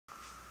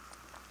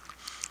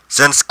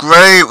Since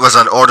Gray was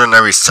an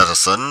ordinary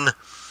citizen,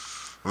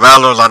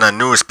 rather than a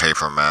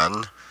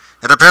newspaperman,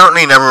 it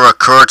apparently never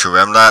occurred to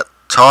him that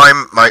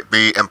time might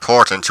be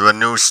important to a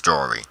news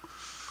story.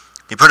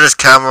 He put his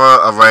camera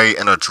away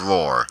in a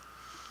drawer,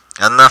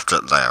 and left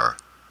it there.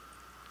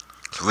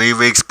 3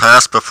 weeks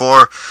passed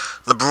before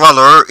the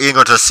brother,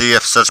 eager to see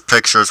if such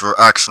pictures were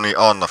actually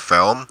on the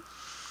film,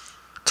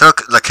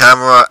 took the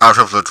camera out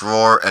of the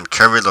drawer and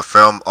carried the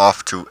film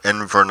off to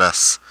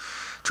Inverness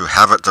to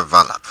have it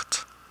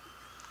developed.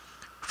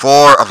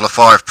 4 of the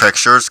 5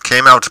 pictures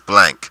came out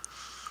blank,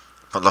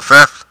 but the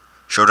 5th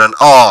showed an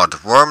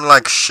odd,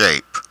 worm-like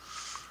shape,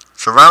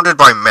 surrounded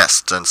by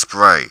mist and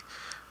spray,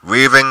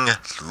 weaving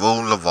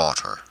through the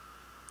water.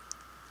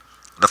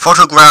 The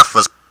photograph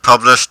was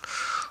published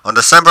on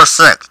December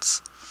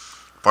 6th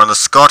by the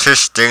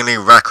Scottish Daily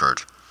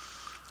Record.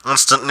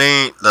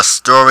 Instantly, the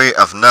story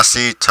of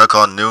Nessie took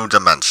on new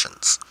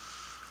dimensions.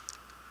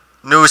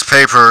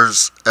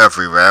 Newspapers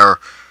everywhere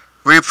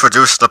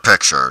reproduced the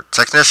picture.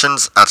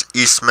 Technicians at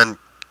Eastman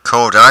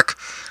Kodak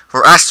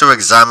were asked to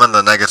examine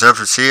the negative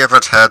to see if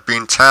it had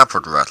been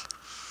tampered with.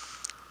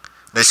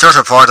 They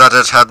certified that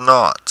it had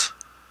not.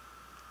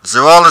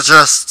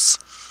 Zoologists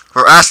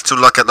were asked to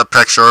look at the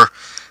picture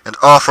and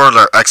offer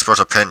their expert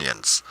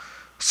opinions.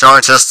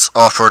 Scientists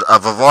offered a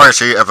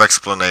variety of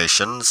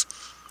explanations: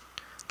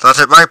 that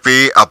it might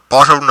be a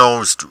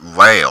bottle-nosed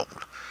whale,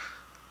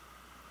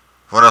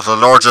 one of the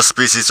largest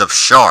species of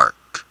shark,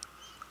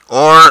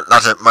 or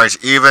that it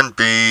might even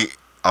be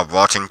a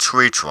rotting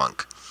tree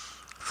trunk,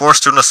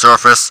 forced to the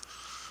surface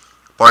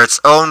by its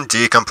own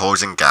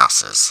decomposing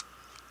gases.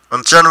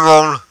 In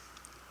general,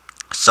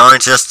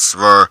 scientists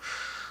were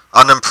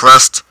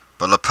unimpressed,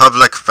 but the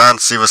public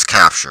fancy was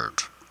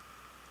captured.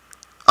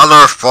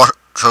 Other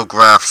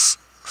photographs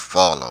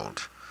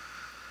followed.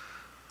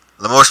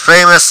 The most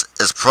famous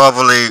is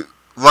probably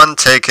one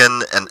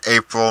taken in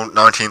April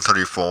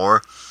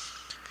 1934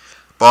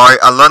 by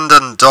a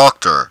London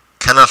doctor,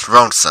 Kenneth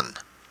Rounson.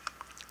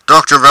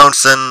 Dr.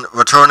 Rounson,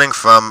 returning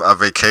from a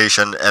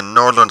vacation in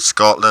northern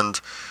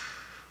Scotland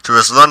to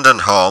his London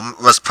home,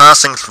 was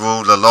passing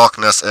through the Loch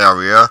Ness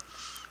area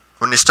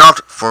when he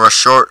stopped for a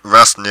short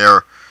rest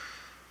near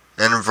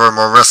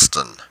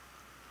Invermoriston,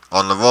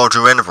 on the road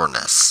to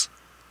Inverness.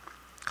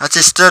 As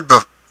he stood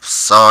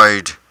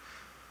beside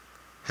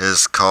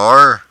his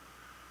car,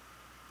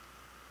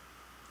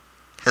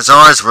 his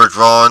eyes were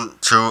drawn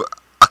to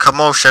a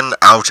commotion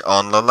out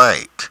on the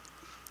lake.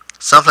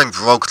 Something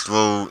broke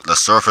through the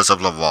surface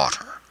of the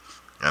water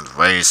and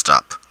raised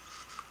up,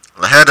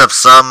 the head of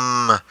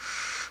some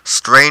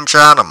strange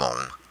animal.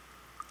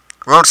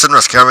 Rounson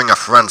was carrying a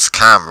friend's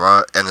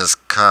camera in his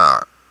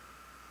car.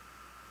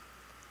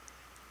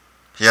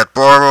 He had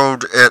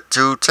borrowed it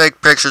to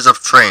take pictures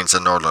of trains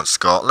in northern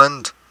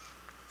Scotland,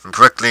 and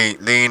quickly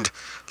leaned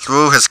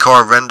through his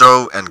car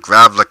window and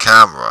grabbed the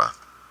camera.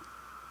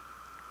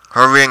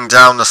 Hurrying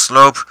down the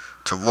slope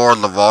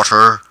toward the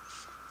water,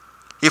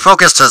 he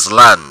focused his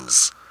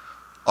lens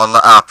on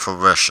the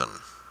apparition.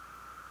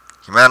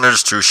 He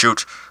managed to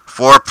shoot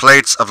 4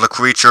 plates of the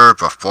creature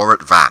before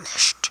it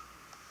vanished.